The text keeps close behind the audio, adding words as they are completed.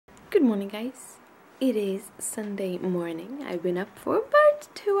Good morning, guys. It is Sunday morning. I've been up for about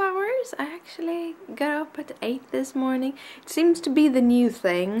 2 hours. I actually got up at 8 this morning. It seems to be the new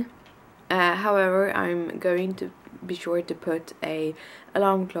thing. However, I'm going to be sure to put a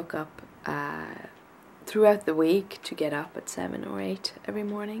alarm clock up throughout the week to get up at 7 or 8 every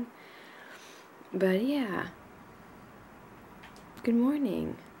morning. But yeah, good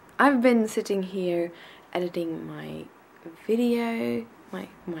morning. I've been sitting here editing my video, my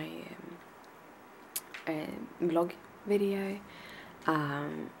vlog video.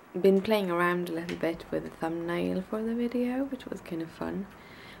 Been playing around a little bit with the thumbnail for the video, which was kind of fun.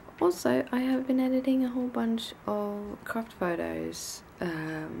 Also, I have been editing a whole bunch of craft photos.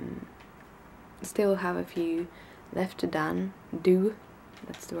 Still have a few left to do.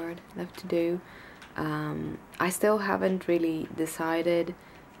 That's the word, left to do. I still haven't really decided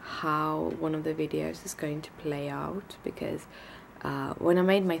how one of the videos is going to play out, because when I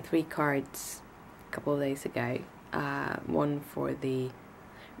made my 3 cards a couple of days ago, one for the...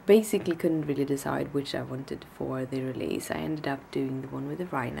 basically couldn't really decide which I wanted for the release. I ended up doing the one with the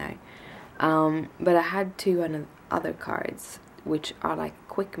rhino. But I had 2 other cards which are like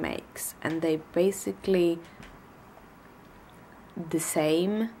quick makes, and they basically the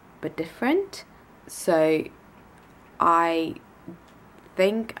same but different. So I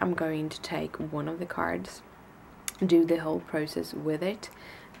think I'm going to take one of the cards, do the whole process with it,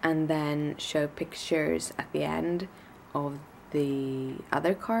 and then show pictures at the end of the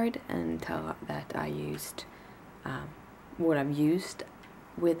other card and tell that I used what I've used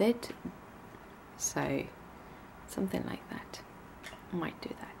with it. So something like that. I might do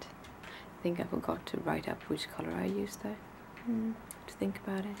that. I think I forgot to write up which color I used though. To think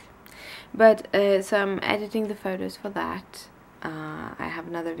about it. But so I'm editing the photos for that. I have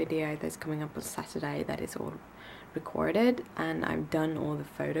another video that's coming up on Saturday that is all recorded, and I've done all the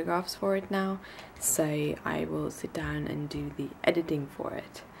photographs for it now, so I will sit down and do the editing for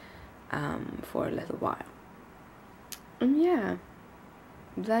it for a little while. And yeah,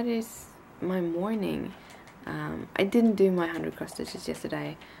 that is my morning. I didn't do my 100 cross stitches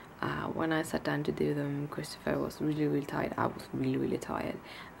yesterday. When I sat down to do them, Christopher was really tired. I was really tired,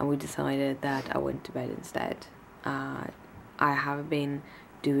 and we decided that I went to bed instead. I have been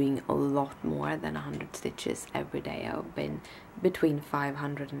doing a lot more than 100 stitches every day. I've been between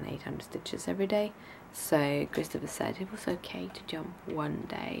 500 and 800 stitches every day. So Christopher said it was okay to jump one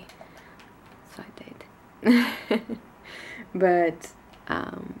day, so I did. But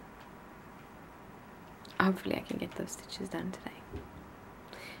hopefully I can get those stitches done today.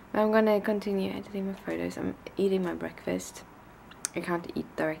 But I'm gonna continue editing my photos. I'm eating my breakfast. I can't eat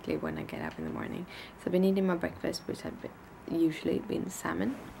directly when I get up in the morning, so I've been eating my breakfast, which I've usually been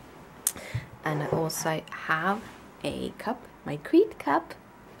salmon, and I also have a cup, my Crete cup.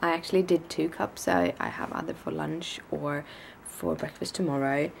 I actually did 2 cups, so I have either for lunch or for breakfast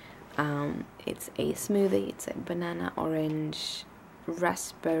tomorrow. It's a smoothie. It's a banana, orange,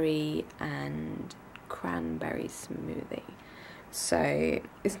 raspberry and cranberry smoothie. So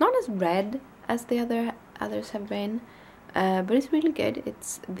it's not as red as the others have been, but it's really good.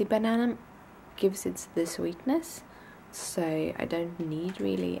 It's the banana gives it the sweetness, so I don't need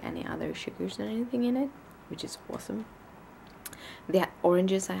really any other sugars or anything in it, which is awesome. The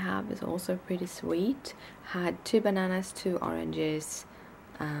oranges I have is also pretty sweet. Had 2 bananas, 2 oranges,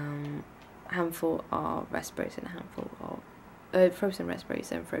 handful of raspberries and a handful of frozen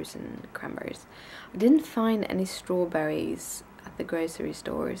raspberries and frozen cranberries. I didn't find any strawberries at the grocery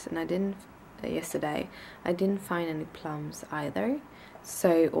stores, and I didn't yesterday. I didn't find any plums either.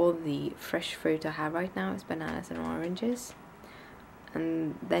 So all the fresh fruit I have right now is bananas and oranges.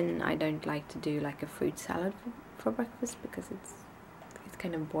 And then I don't like to do like a fruit salad for breakfast, because it's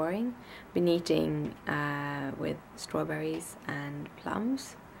kind of boring. Been eating with strawberries and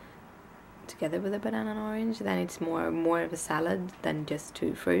plums together with a banana and orange. Then it's more of a salad than just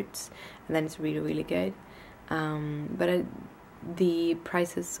 2 fruits, and then it's really good. But the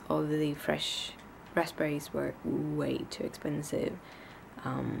prices of the fresh raspberries were way too expensive,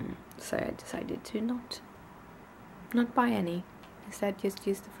 so I decided to not buy any. Instead, just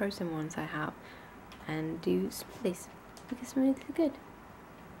use the frozen ones I have and do smoothies, because smoothies are good.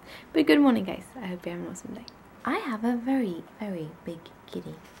 But good morning, guys. I hope you have an awesome day. I have a very big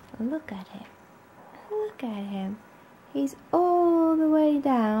kitty. Look at him. Look at him. He's all the way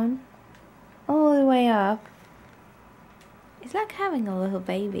down, all the way up. It's like having a little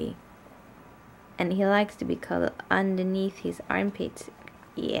baby. And he likes to be cuddled underneath his armpits.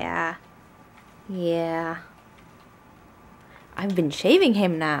 Yeah. I've been shaving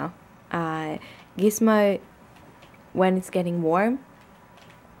him now. Gizmo, when it's getting warm,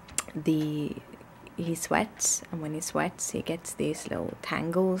 he sweats, and when he sweats he gets these little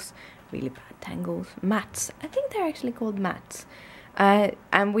tangles, really bad tangles, mats. I think they're actually called mats,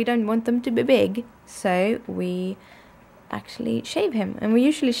 and we don't want them to be big, so we actually shave him, and we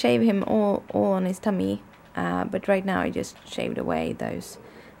usually shave him all on his tummy, but right now I just shaved away those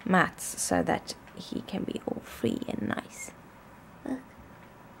mats so that he can be all free and nice.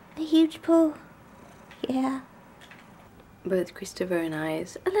 A huge paw. Yeah. But Christopher and I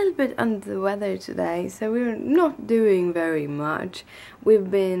is a little bit under the weather today, so we're not doing very much.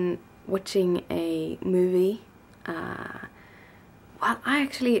 We've been watching a movie. Well, I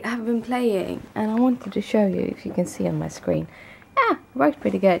actually have been playing, and I wanted to show you, if you can see on my screen. Yeah, it worked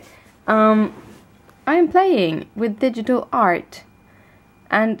pretty good. I am playing with digital art,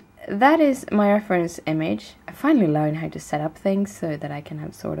 and that is my reference image. I finally learned how to set up things so that I can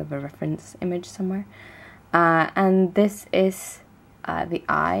have sort of a reference image somewhere. And this is the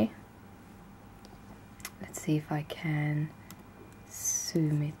eye. Let's see if I can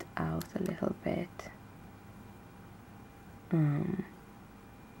zoom it out a little bit.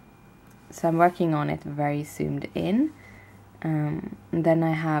 So I'm working on it very zoomed in. And then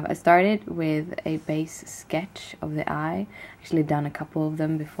I started with a base sketch of the eye. Actually done a couple of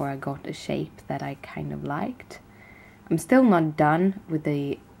them before I got a shape that I kind of liked. I'm still not done with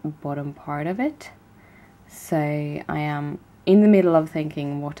the bottom part of it. So I am in the middle of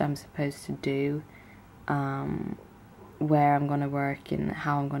thinking what I'm supposed to do, where I'm gonna work and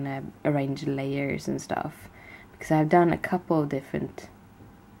how I'm gonna arrange layers and stuff. Because I've done a couple of different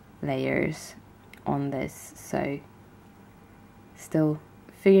layers on this, so still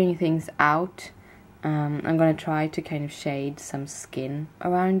figuring things out. I'm gonna try to kind of shade some skin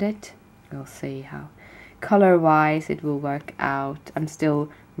around it. We'll see how color wise it will work out. I'm still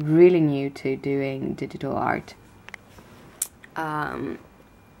really new to doing digital art.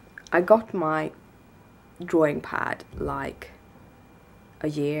 I got my drawing pad like a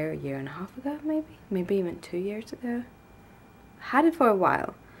year and a half ago, maybe even 2 years ago. Had it for a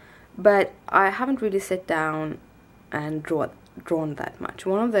while, but I haven't really sat down and drawn that much.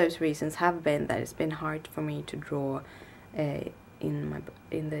 One of those reasons have been that it's been hard for me to draw in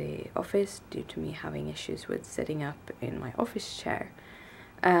the office due to me having issues with sitting up in my office chair.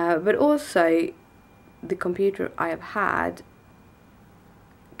 But also the computer I have had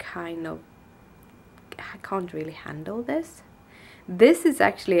kind of can't really handle this. This is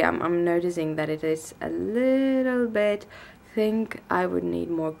actually, I'm noticing that it is a little bit, think I would need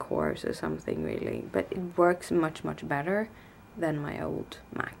more cores or something really, but it works much better than my old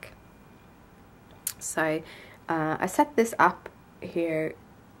Mac. So I set this up here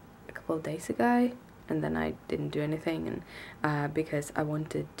a couple of days ago, and then I didn't do anything, and because I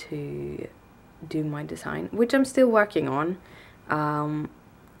wanted to do my design, which I'm still working on.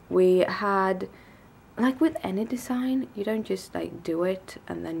 We had, like with any design, you don't just like do it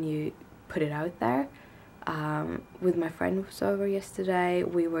and then you put it out there. With my friend who was over yesterday,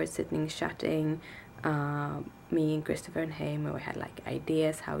 we were sitting chatting, me and Christopher and him, and we had like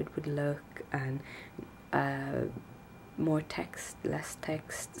ideas how it would look, and more text, less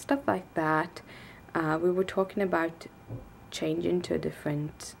text, stuff like that. We were talking about changing to a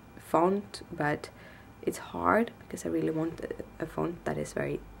different font, but it's hard because I really want a font that is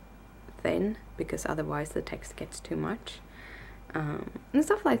very thin, because otherwise the text gets too much, and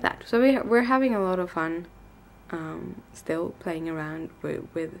stuff like that. So we're having a lot of fun, still playing around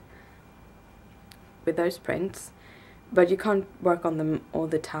with those prints, but you can't work on them all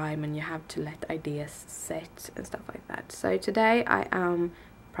the time, and you have to let ideas set and stuff like that. So today I am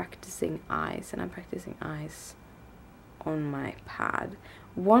practicing eyes, and I'm practicing eyes on my pad.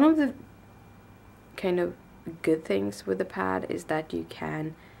 One of the kind of good things with the pad is that you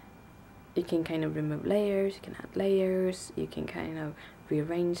can kind of remove layers, you can add layers, you can kind of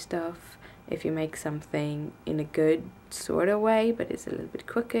rearrange stuff. If you make something in a good sort of way, but it's a little bit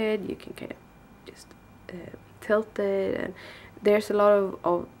crooked, you can kind of just tilt it, and there's a lot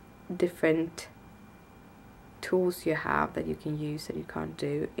of different tools you have that you can use that you can't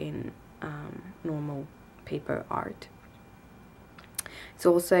do in normal paper art. It's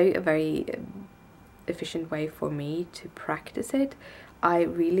also a very efficient way for me to practice it. I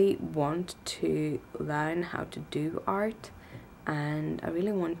really want to learn how to do art, and I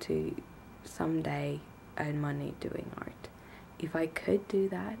really want to someday earn money doing art. If I could do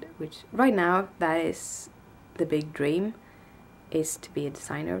that, which right now that is the big dream, is to be a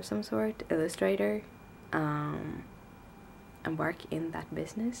designer of some sort, illustrator, and work in that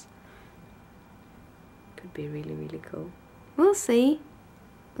business. Could be really cool. We'll see.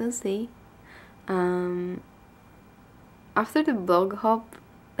 After the blog hop,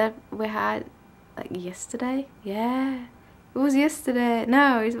 that we had like yesterday. Yeah, it was yesterday.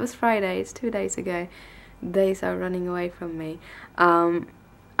 No, it was Friday. It's 2 days ago. Days are running away from me. I'm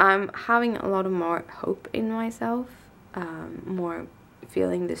having a lot of more hope in myself, more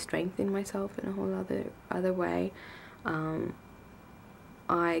feeling the strength in myself in a whole other way.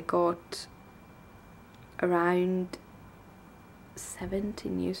 I got around 70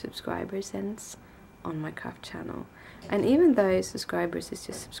 new subscribers since on my craft channel, and even though subscribers is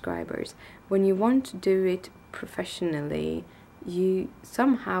just subscribers, when you want to do it professionally, you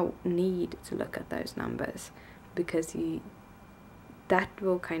somehow need to look at those numbers, because that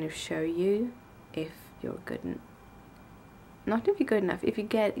will kind of show you if you're good, not if you're good enough, if you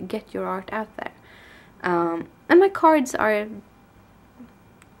get your art out there. And my cards are,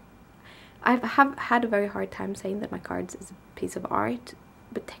 I have had a very hard time saying that my cards is a piece of art,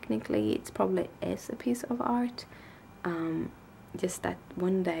 but technically it's probably is a piece of art. Just that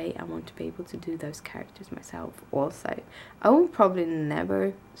one day I want to be able to do those characters myself also. I will probably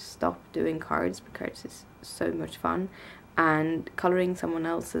never stop doing cards because it's so much fun, and coloring someone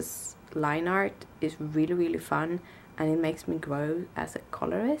else's line art is really, really fun, and it makes me grow as a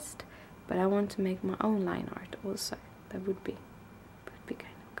colorist. But I want to make my own line art also. That would be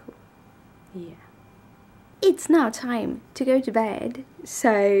kind of cool. Yeah. It's now time to go to bed,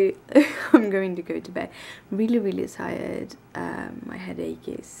 so I'm going to go to bed. Really, really tired. My headache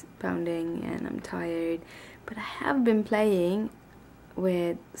is pounding and I'm tired, but I have been playing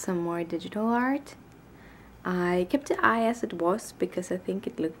with some more digital art. I kept the eye as it was because I think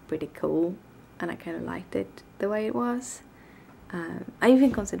it looked pretty cool and I kind of liked it the way it was. I'm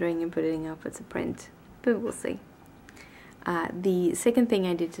even considering putting it up as a print, but we'll see. The second thing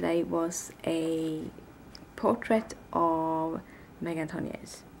I did today was a portrait of Megan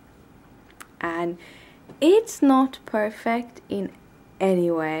Tonjes, and it's not perfect in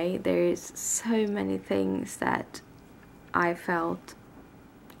any way. There's so many things that I felt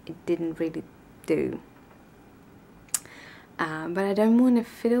it didn't really do, but I don't want to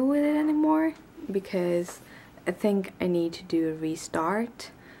fiddle with it anymore because I think I need to do a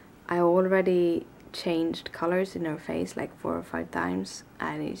restart. I already changed colors in her face like 4 or 5 times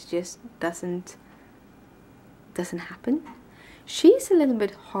and it just doesn't happen. She's a little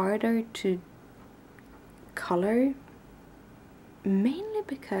bit harder to color, mainly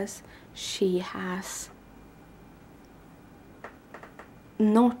because she has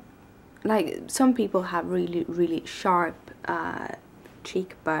not, like some people have really, really sharp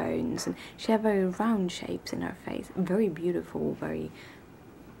cheekbones, and she has very round shapes in her face, very beautiful, very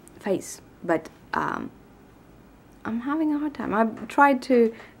face, but I'm having a hard time. I've tried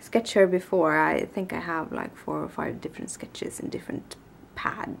to sketch her before. I think I have like 4 or 5 different sketches in different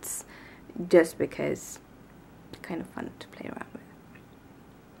pads, just because it's kind of fun to play around with.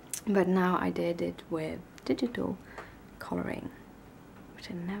 But now I did it with digital coloring, which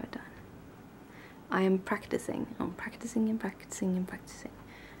I've never done. I am practicing. I'm practicing and practicing and practicing.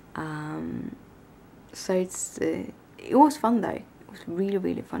 So it was fun though. It was really,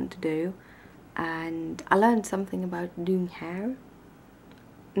 really fun to do. And I learned something about doing hair,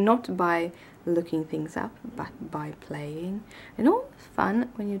 not by looking things up, but by playing. And all it's fun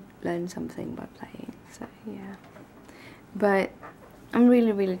when you learn something by playing, so yeah. But I'm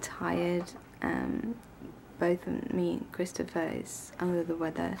really, really tired. Both me and Christopher is under the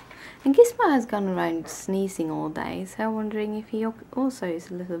weather, and Gizmo has gone around sneezing all day, so I'm wondering if he also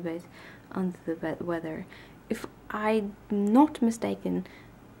is a little bit under the weather. If I'm not mistaken,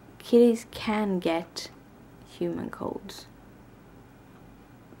 kitties can get human colds,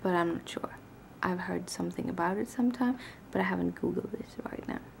 but I'm not sure. I've heard something about it sometime, but I haven't googled it right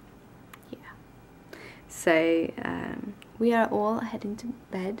now. Yeah. So we are all heading to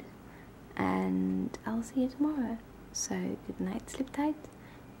bed, and I'll see you tomorrow. So good night, sleep tight,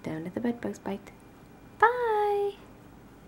 don't let the bedbugs bite.